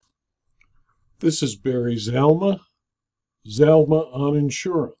This is Barry Zalma, Zalma on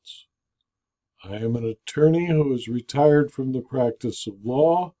Insurance. I am an attorney who is retired from the practice of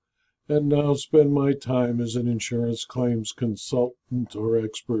law and now spend my time as an insurance claims consultant or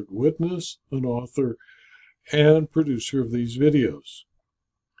expert witness, an author, and producer of these videos.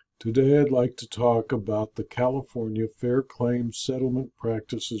 Today I'd like to talk about the California Fair Claims Settlement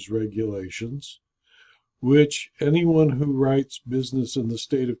Practices Regulations, which anyone who writes business in the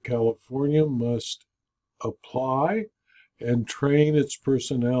state of California must apply and train its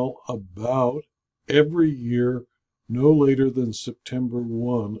personnel about every year, no later than September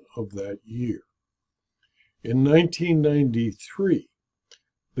 1 of that year. In 1993,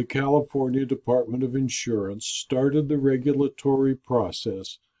 the California Department of Insurance started the regulatory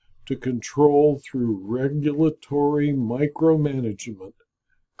process to control through regulatory micromanagement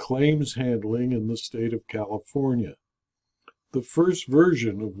claims handling in the state of California. The first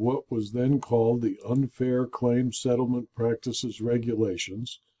version of what was then called the Unfair Claims Settlement Practices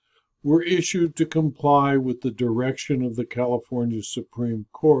Regulations were issued to comply with the direction of the California Supreme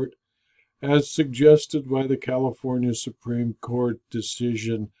Court, as suggested by the California Supreme Court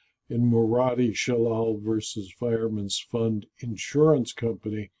decision in Murati Shalal versus Fireman's Fund Insurance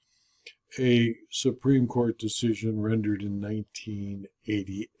Company, a Supreme Court decision rendered in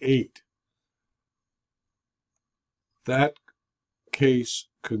 1988. That case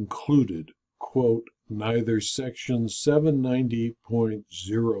concluded, quote, neither Section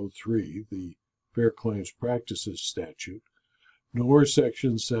 790.03, the Fair Claims Practices Statute, nor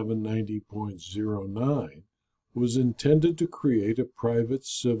Section 790.09 was intended to create a private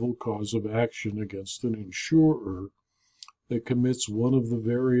civil cause of action against an insurer that commits one of the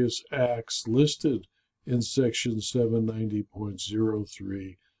various acts listed in Section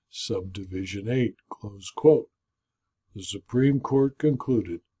 790.03, Subdivision 8, close quote. The Supreme Court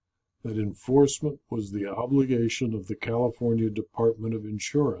concluded that enforcement was the obligation of the California Department of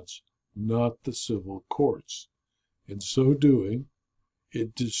Insurance, not the civil courts. In so doing,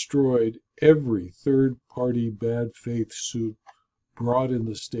 it destroyed every third-party bad faith suit brought in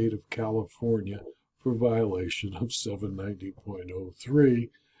the state of California for violation of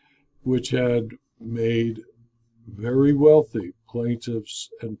 790.03, which had made very wealthy plaintiffs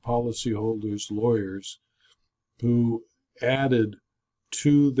and policyholders lawyers who added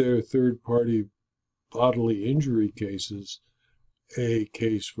to their third-party bodily injury cases a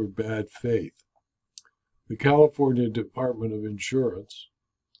case for bad faith. The California Department of Insurance,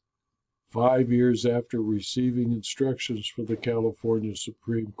 5 years after receiving instructions from the California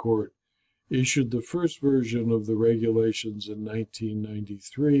Supreme Court, issued the first version of the regulations in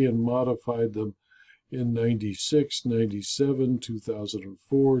 1993 and modified them in 96, 97,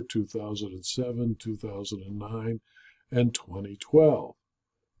 2004, 2007, 2009, and 2012.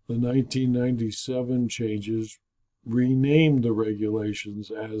 The 1997 changes renamed the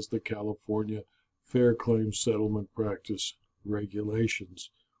regulations as the California Fair Claims Settlement Practice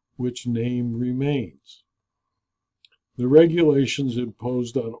Regulations, which name remains. The regulations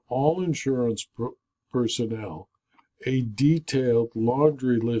imposed on all insurance personnel a detailed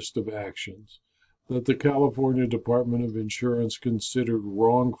laundry list of actions that the California Department of Insurance considered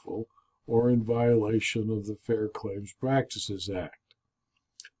wrongful or in violation of the Fair Claims Practices Act.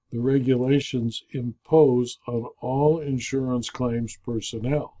 The regulations impose on all insurance claims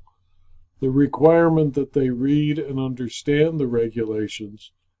personnel the requirement that they read and understand the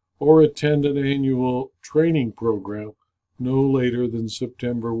regulations or attend an annual training program no later than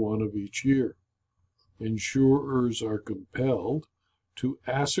September 1 of each year. Insurers are compelled to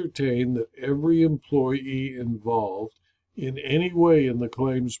ascertain that every employee involved in any way in the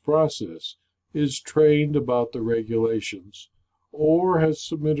claims process is trained about the regulations or has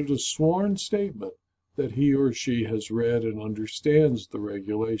submitted a sworn statement that he or she has read and understands the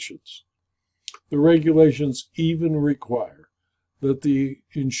regulations. The regulations even require that the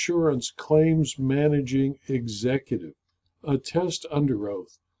insurance claims managing executive attest under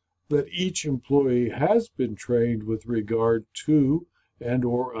oath that each employee has been trained with regard to and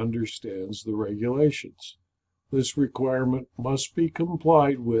or understands the regulations. This requirement must be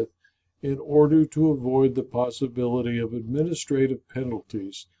complied with in order to avoid the possibility of administrative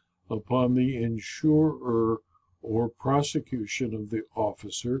penalties upon the insurer or prosecution of the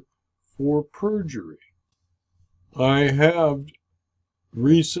officer for perjury. I have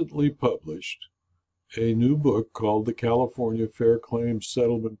recently published a new book called the California Fair Claims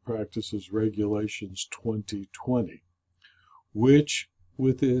Settlement Practices Regulations 2020, which,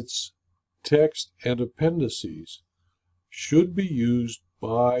 with its text and appendices, should be used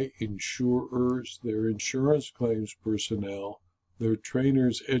by insurers, their insurance claims personnel, their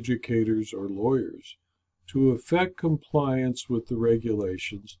trainers, educators, or lawyers to effect compliance with the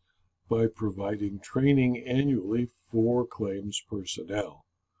regulations by providing training annually for claims personnel.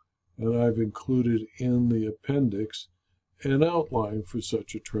 And I've included in the appendix an outline for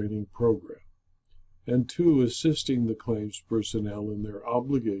such a training program. And 2, assisting the claims personnel in their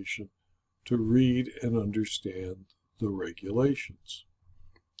obligation to read and understand the regulations.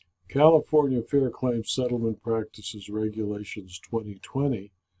 California Fair Claims Settlement Practices Regulations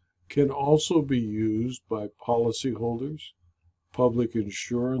 2020 can also be used by policyholders, public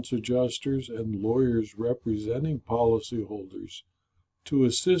insurance adjusters, and lawyers representing policyholders to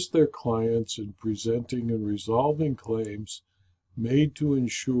assist their clients in presenting and resolving claims made to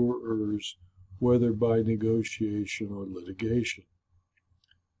insurers, whether by negotiation or litigation.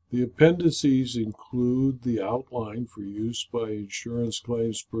 The appendices include the outline for use by insurance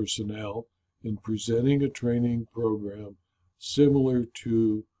claims personnel in presenting a training program similar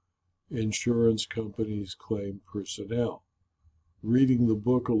to insurance companies' claim personnel. Reading the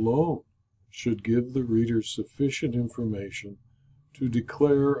book alone should give the reader sufficient information to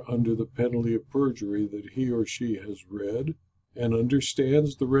declare under the penalty of perjury that he or she has read and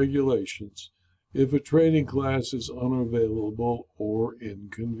understands the regulations if a training class is unavailable or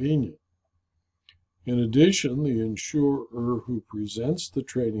inconvenient. In addition, the insurer who presents the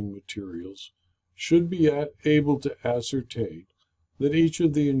training materials should be able to ascertain that each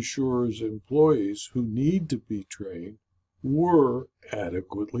of the insurer's employees who need to be trained were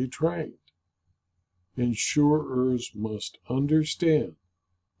adequately trained. Insurers must understand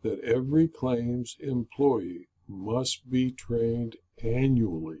that every claims employee must be trained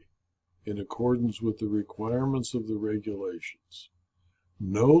annually in accordance with the requirements of the regulations,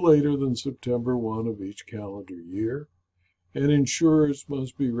 no later than September 1 of each calendar year, and insurers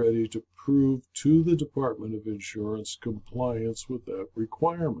must be ready to prove to the Department of Insurance compliance with that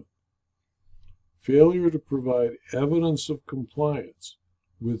requirement. Failure to provide evidence of compliance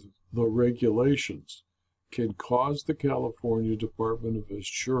with the regulations can cause the California Department of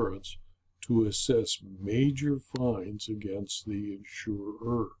Insurance to assess major fines against the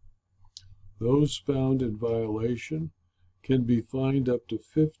insurer. Those found in violation can be fined up to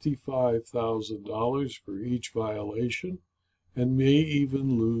 $55,000 for each violation and may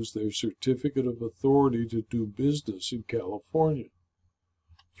even lose their certificate of authority to do business in California.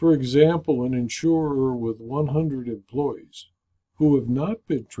 For example, an insurer with 100 employees who have not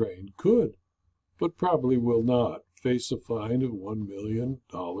been trained could, but probably will not, face a fine of $1 million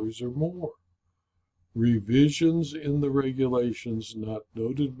or more. Revisions in the regulations not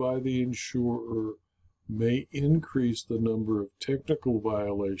noted by the insurer may increase the number of technical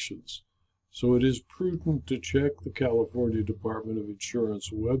violations, so it is prudent to check the California Department of Insurance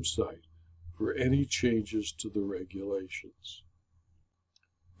website for any changes to the regulations.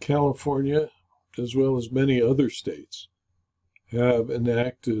 California, as well as many other states, have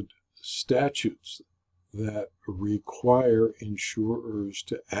enacted statutes that require insurers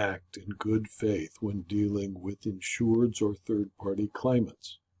to act in good faith when dealing with insureds or third-party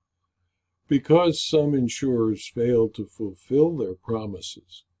claimants. Because some insurers failed to fulfill their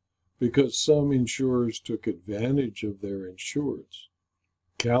promises, because some insurers took advantage of their insureds,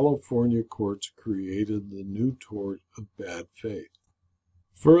 California courts created the new tort of bad faith.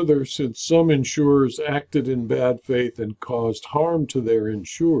 Further, since some insurers acted in bad faith and caused harm to their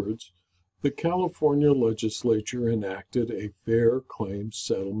insureds, the California legislature enacted a Fair Claims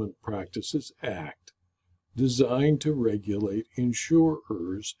Settlement Practices Act designed to regulate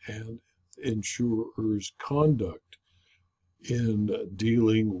insurers and insurers' conduct in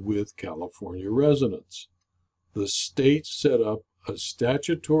dealing with California residents. The state set up a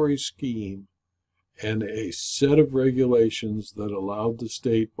statutory scheme and a set of regulations that allowed the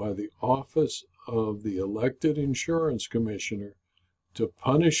state, by the office of the elected insurance commissioner, to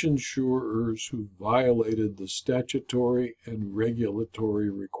punish insurers who violated the statutory and regulatory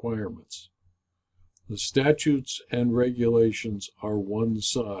requirements. The statutes and regulations are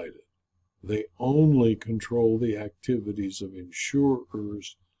one-sided. They only control the activities of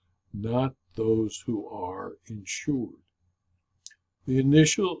insurers, not those who are insured. The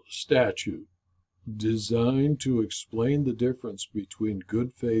initial statute, designed to explain the difference between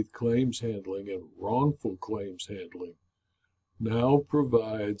good faith claims handling and wrongful claims handling, now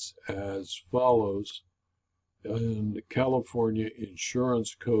provides as follows in California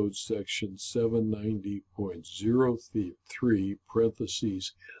Insurance Code section 790.03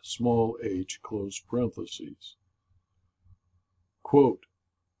 parentheses small h close parentheses. Quote,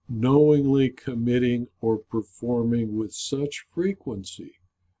 knowingly committing or performing with such frequency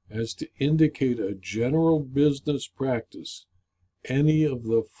as to indicate a general business practice any of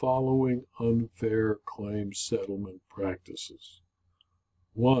the following unfair claim settlement practices.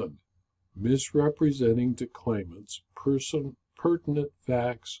 1. Misrepresenting to claimants pertinent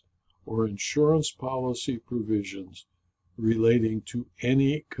facts or insurance policy provisions relating to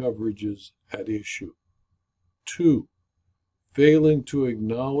any coverages at issue. 2. Failing to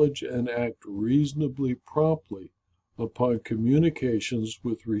acknowledge and act reasonably promptly upon communications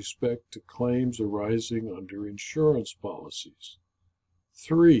with respect to claims arising under insurance policies.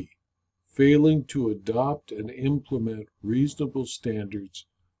 3. Failing to adopt and implement reasonable standards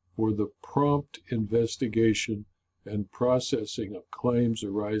for the prompt investigation and processing of claims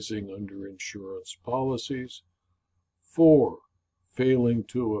arising under insurance policies. 4. Failing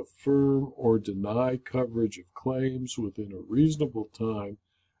to affirm or deny coverage of claims within a reasonable time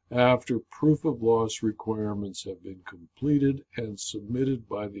after proof of loss requirements have been completed and submitted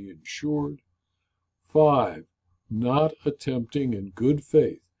by the insured. 5. Not attempting in good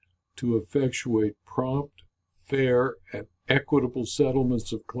faith to effectuate prompt, fair, and equitable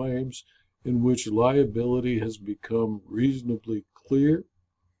settlements of claims in which liability has become reasonably clear.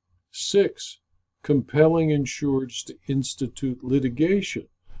 6. Compelling insureds to institute litigation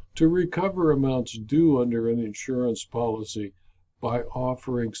to recover amounts due under an insurance policy by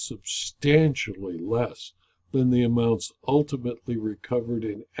offering substantially less than the amounts ultimately recovered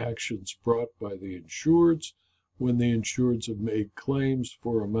in actions brought by the insureds when the insureds have made claims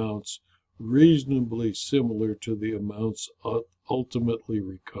for amounts reasonably similar to the amounts ultimately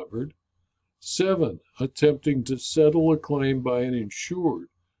recovered. 7. Attempting to settle a claim by an insured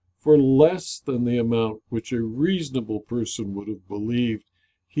for less than the amount which a reasonable person would have believed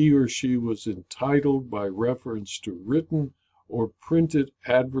he or she was entitled by reference to written or printed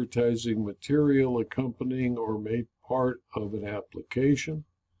advertising material accompanying or made part of an application.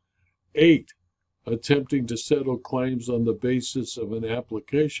 8. Attempting to settle claims on the basis of an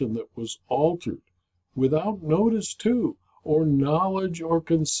application that was altered without notice to or knowledge or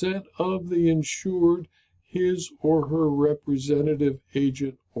consent of the insured, his or her representative,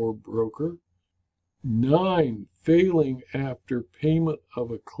 agent, or broker. 9. Failing after payment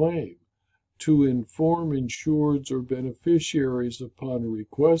of a claim to inform insureds or beneficiaries upon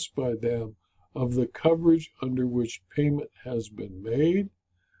request by them of the coverage under which payment has been made.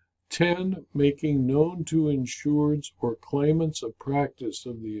 10. Making known to insureds or claimants a practice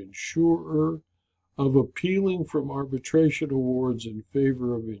of the insurer of appealing from arbitration awards in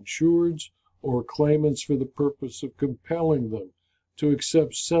favor of insureds or claimants for the purpose of compelling them to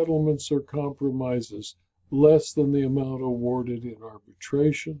accept settlements or compromises less than the amount awarded in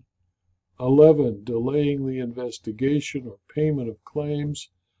arbitration. 11. Delaying the investigation or payment of claims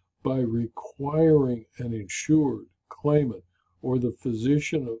by requiring an insured, claimant, or the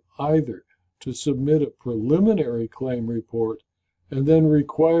physician of either to submit a preliminary claim report and then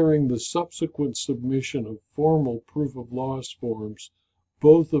requiring the subsequent submission of formal proof of loss forms,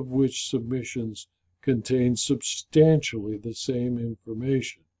 both of which submissions contain substantially the same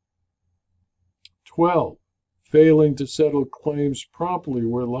information. 12. Failing to settle claims promptly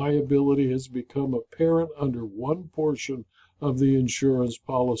where liability has become apparent under one portion of the insurance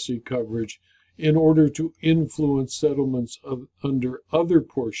policy coverage in order to influence settlements under other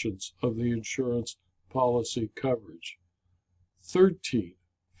portions of the insurance policy coverage. 13.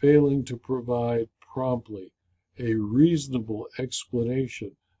 Failing to provide promptly a reasonable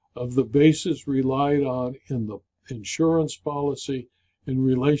explanation of the basis relied on in the insurance policy in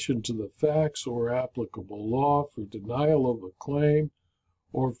relation to the facts or applicable law for denial of a claim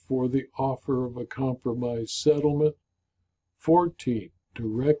or for the offer of a compromise settlement. 14.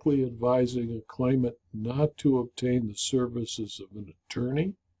 Directly advising a claimant not to obtain the services of an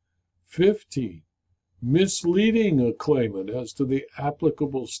attorney. 15. Misleading a claimant as to the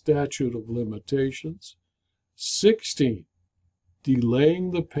applicable statute of limitations. 16.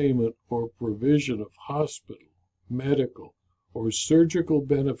 Delaying the payment or provision of hospital, medical, or surgical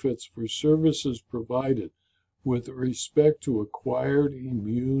benefits for services provided with respect to acquired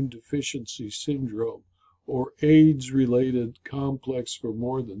immune deficiency syndrome or AIDS-related complex for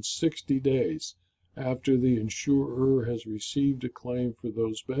more than 60 days after the insurer has received a claim for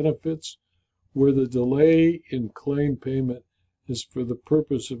those benefits, where the delay in claim payment is for the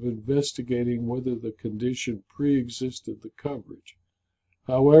purpose of investigating whether the condition pre-existed the coverage.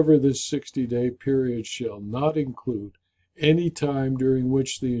 However, this 60-day period shall not include any time during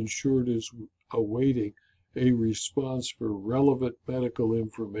which the insured is awaiting a response for relevant medical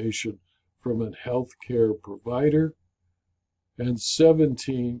information from a health care provider. And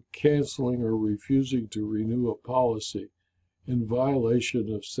 17, canceling or refusing to renew a policy in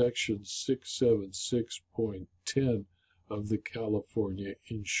violation of Section 676.10 of the California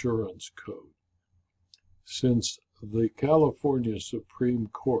Insurance Code. Since the California Supreme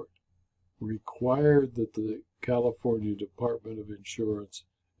Court required that the California Department of Insurance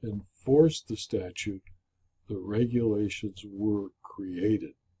enforce the statute, the regulations were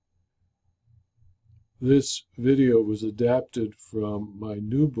created. This video was adapted from my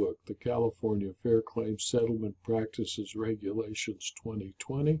new book, The California Fair Claims Settlement Practices Regulations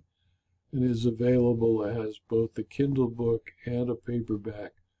 2020, and is available as both a Kindle book and a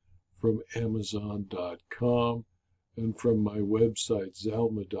paperback from Amazon.com and from my website,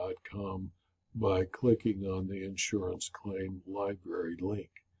 Zalma.com, by clicking on the Insurance Claim Library link.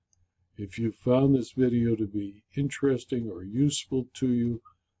 If you found this video to be interesting or useful to you,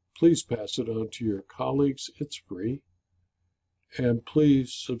 please pass it on to your colleagues. It's free. And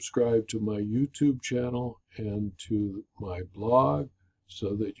please subscribe to my YouTube channel and to my blog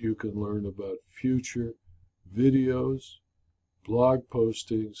so that you can learn about future videos, blog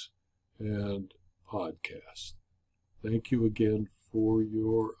postings, and podcasts. Thank you again for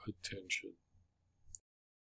your attention.